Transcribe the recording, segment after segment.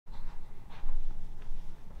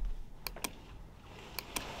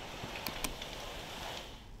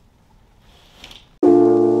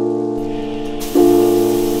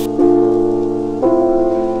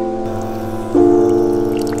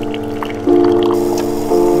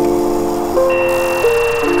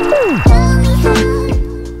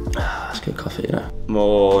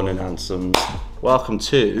Morning, handsomes. Welcome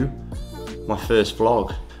to my first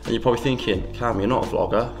vlog. And you're probably thinking, Cam, you're not a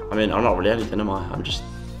vlogger. I mean, I'm not really anything, am I? I'm just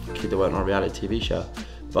a kid that went on a reality TV show.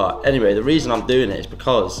 But anyway, the reason I'm doing it is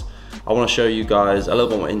because I want to show you guys a little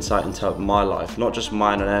bit more insight into my life, not just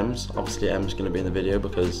mine and Em's. Obviously, Em's going to be in the video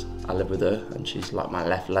because I live with her and she's like my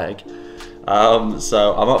left leg.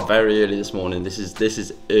 So I'm up very early this morning. This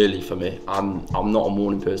is early for me. I'm not a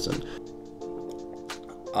morning person.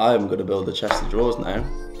 I'm going to build a chest of drawers now.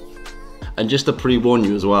 And just to pre-warn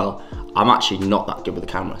you as well, I'm actually not that good with the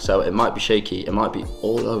camera, so it might be shaky, it might be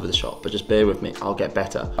all over the shop, but just bear with me, I'll get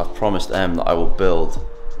better. I've promised Em that I will build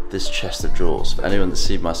this chest of drawers. For anyone that's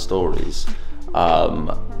seen my stories,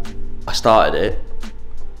 I started it,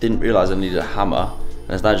 didn't realise I needed a hammer,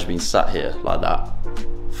 and it's now just been sat here like that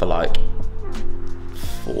for like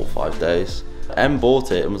 4 or 5 days. Em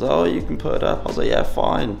bought it and was like, oh, you can put it up. I was like, yeah,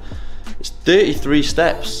 fine. It's 33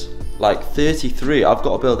 steps, like 33. I've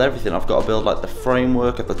got to build everything. I've got to build like the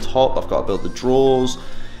framework at the top. I've got to build the drawers.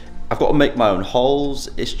 I've got to make my own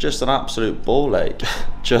holes. It's just an absolute ball ache.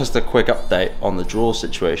 Just a quick update on the drawer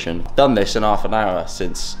situation. Done this in half an hour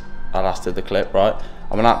since I last did the clip, right?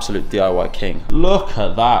 I'm an absolute DIY king. Look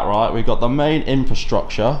at that, right? We've got the main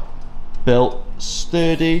infrastructure built,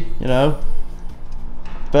 sturdy, you know,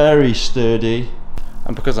 very sturdy.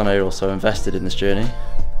 And because I know you're also invested in this journey,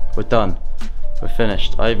 we're done. We're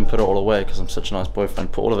finished. I even put it all away because I'm such a nice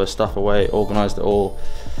boyfriend. Put all of her stuff away, organised it all.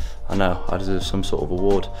 I know, I deserve some sort of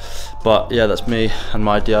award. But yeah, that's me and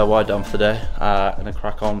my DIY done for the day. Gonna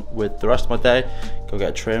crack on with the rest of my day, go get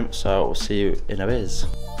a trim, so we'll see you in a biz.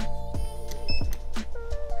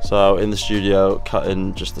 So in the studio,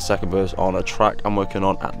 cutting just the second verse on a track I'm working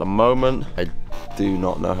on at the moment. I do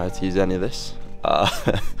not know how to use any of this. I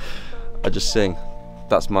just sing.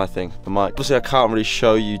 That's my thing, the mic. Obviously I can't really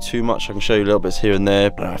show you too much. I can show you little bits here and there,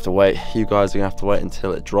 but I have to wait. You guys are gonna have to wait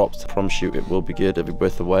until it drops. I promise you it will be good, it'll be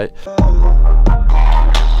worth the wait.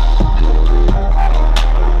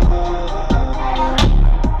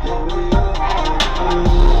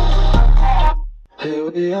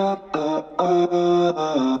 Here we are,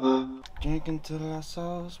 drinking till our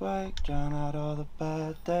souls wake, drown out all the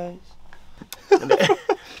bad days.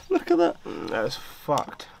 Look at that. That was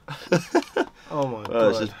fucked. Oh my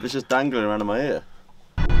god. It's just dangling around in my ear.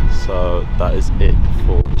 So that is it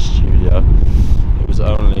for the studio. It was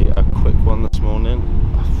only a quick one this morning.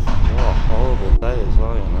 What a horrible day as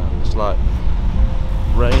well, you know. It's like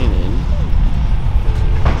raining,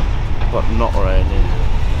 but not raining.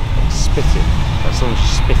 Like spitting. Like someone's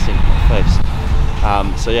spitting in my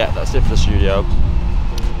face. So yeah, that's it for the studio.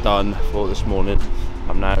 Done for this morning.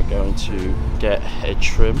 I'm now going to get a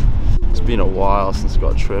trim. It's been a while since I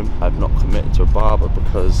got a trim. I've not committed to a barber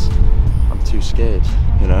because I'm too scared,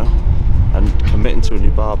 you know? And committing to a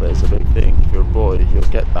new barber is a big thing. If you're a boy, you'll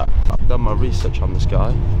get that. I've done my research on this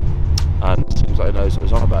guy and it seems like he knows what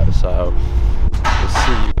he's on about. So we'll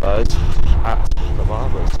see you guys at the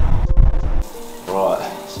barber's.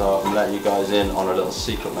 Right, so I'm letting you guys in on a little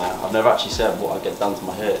secret now. I've never actually said what I get done to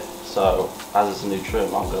my hair. So as it's a new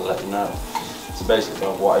trim, I'm gonna let you know. So basically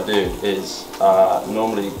what I do is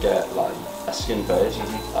normally get like a skin fade,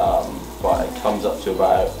 but it comes up to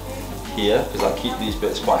about here because I keep these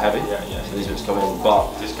bits quite heavy. Yeah. So these bits come in,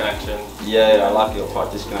 but disconnection. Yeah, I like it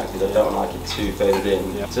quite disconnected. I don't like it too faded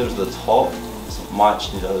in. Yeah. In terms of the top, it might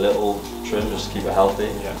just need a little trim just to keep it healthy.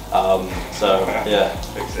 Yeah. So yeah,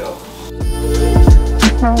 fix it up.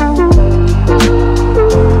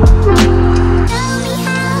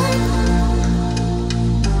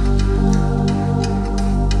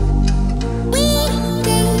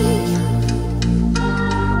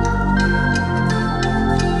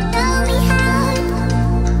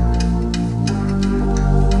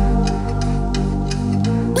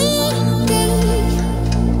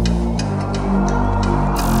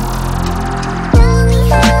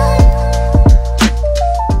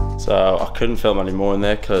 So I couldn't film any more in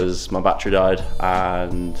there because my battery died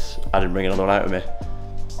and I didn't bring another one out with me.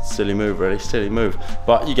 Silly move, really, silly move.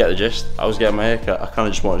 But you get the gist. I was getting my haircut. I kind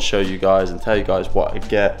of just wanted to show you guys and tell you guys what I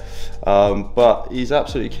get. But he's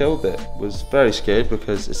absolutely killed it. Was very scared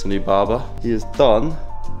because it's a new barber. He has done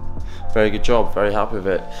a very good job, very happy with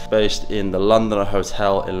it. Based in the Londoner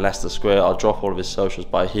Hotel in Leicester Square. I'll drop all of his socials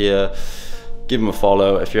by here. Give him a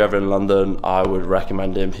follow. If you're ever in London, I would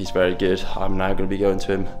recommend him. He's very good. I'm now going to be going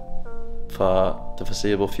to him for the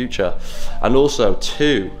foreseeable future. And also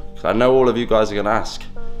too, I know all of you guys are going to ask,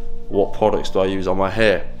 what products do I use on my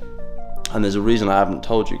hair? And there's a reason I haven't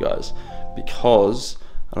told you guys, because,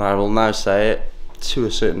 and I will now say it to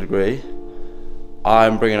a certain degree,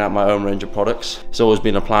 I'm bringing out my own range of products. It's always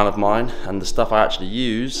been a plan of mine, and the stuff I actually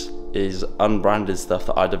use is unbranded stuff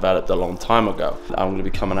that I developed a long time ago. I'm going to be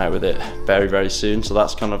coming out with it very, very soon. So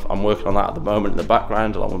that's kind of, I'm working on that at the moment in the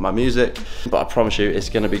background along with my music. But I promise you it's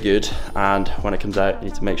going to be good. And when it comes out, you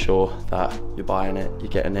need to make sure that you're buying it,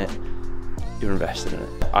 you're getting it, you're investing in it.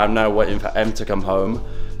 I'm now waiting for Em to come home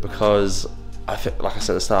because I feel, like I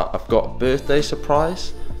said at the start, I've got a birthday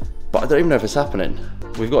surprise, but I don't even know if it's happening.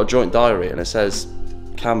 We've got a joint diary and it says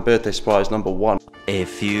Cam birthday surprise #1. A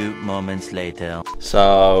few moments later.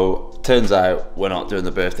 So turns out we're not doing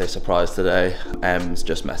the birthday surprise today. Em's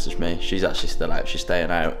just messaged me. She's actually still out, she's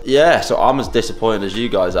staying out. Yeah, so I'm as disappointed as you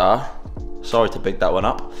guys are. Sorry to big that one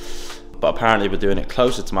up. But apparently we're doing it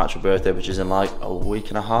closer to my actual birthday, which is in like a week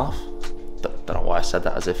and a half. Don't know why I said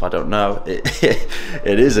that as if I don't know.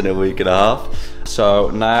 It is in a week and a half. So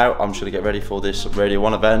now I'm just gonna get ready for this Radio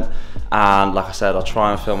 1 event. And like I said, I'll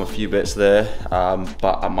try and film a few bits there,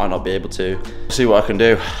 but I might not be able to. See what I can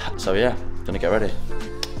do. So yeah, gonna get ready.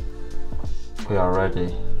 We are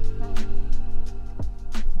ready.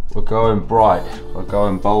 We're going bright, we're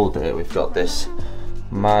going bold here. We've got this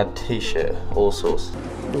mad t-shirt, all sorts.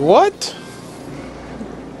 What?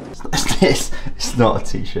 It's not a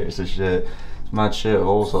t-shirt, it's a shirt. It's a mad shirt with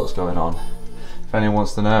all sorts going on. If anyone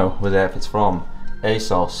wants to know where the outfit's from,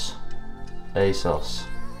 ASOS. ASOS.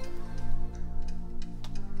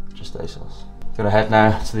 Just ASOS. Gonna head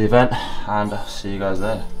now to the event and I'll see you guys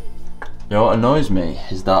there. You know what annoys me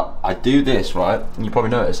is that I do this, right? And you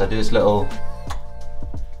probably notice I do this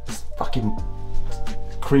fucking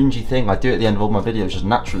cringy thing. I do it at the end of all my videos just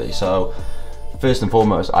naturally. So first and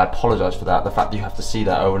foremost, I apologise for that. The fact that you have to see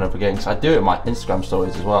that over and over again, because I do it in my Instagram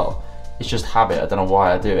stories as well. It's just habit. I don't know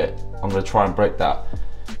why I do it. I'm gonna try and break that.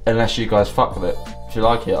 Unless you guys fuck with it. If you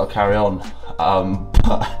like it, I'll carry on.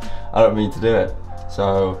 But I don't mean to do it.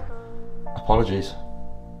 So apologies.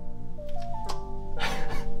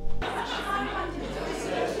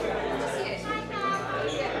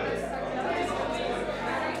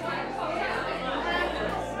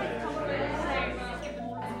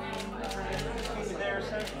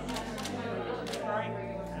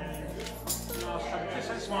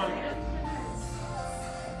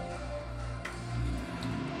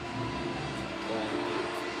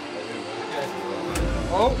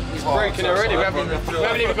 Oh, he's breaking already. We haven't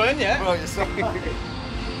even got in yet. One day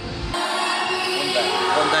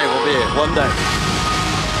we'll be here. One day.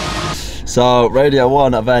 So Radio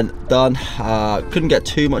 1 event done. Couldn't get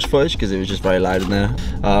too much footage because it was just very loud in there.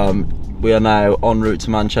 We are now en route to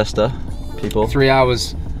Manchester, people. 3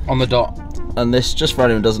 hours on the dot. And this, just for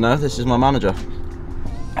anyone who doesn't know, this is my manager.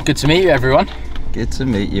 Good to meet you, everyone. Good to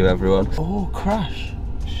meet you, everyone. Oh, crash.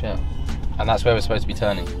 Shit. And that's where we're supposed to be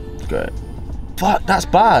turning. Great. Fuck, that's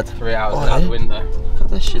bad. 3 hours out the window. Look at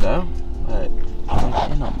this, you know. Wait,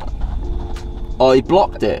 get in on that. Oh, he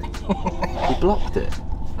blocked it. He blocked it.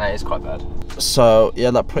 That is quite bad. So yeah,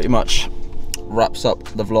 that pretty much wraps up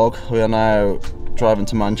the vlog. We are now driving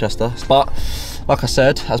to Manchester. But like I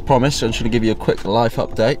said, as promised, I'm just going to give you a quick life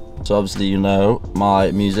update. So obviously you know my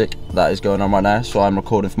music that is going on right now. So I'm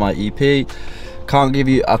recording for my EP. Can't give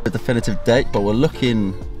you a definitive date, but we're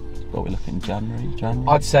looking. What are we looking? January?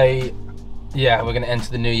 I'd say, yeah, we're going to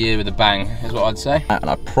enter the new year with a bang, is what I'd say. And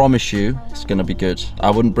I promise you, it's going to be good.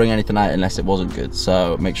 I wouldn't bring anything out unless it wasn't good,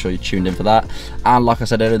 so make sure you're tuned in for that. And like I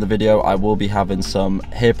said earlier in the video, I will be having some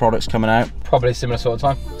hair products coming out. Probably a similar sort of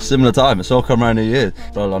time. Similar time, it's all come around New Year.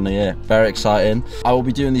 Roll on the year, very exciting. I will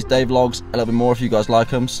be doing these day vlogs a little bit more if you guys like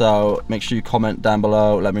them, so make sure you comment down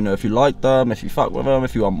below. Let me know if you like them, if you fuck with them,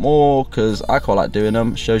 if you want more, because I quite like doing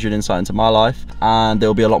them. Shows you an insight into my life. And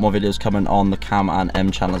there'll be a lot more videos coming on the Cam and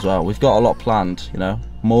M channel as well. We've got a lot planned, you know,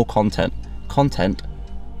 more content. Content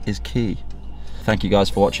is key. Thank you guys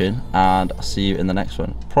for watching, and I'll see you in the next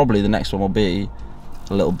one. Probably the next one will be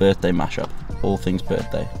a little birthday mashup, all things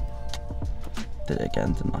birthday. Did it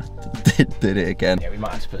again, didn't I? Did it again. Yeah, we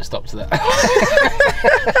might have to put a stop to that.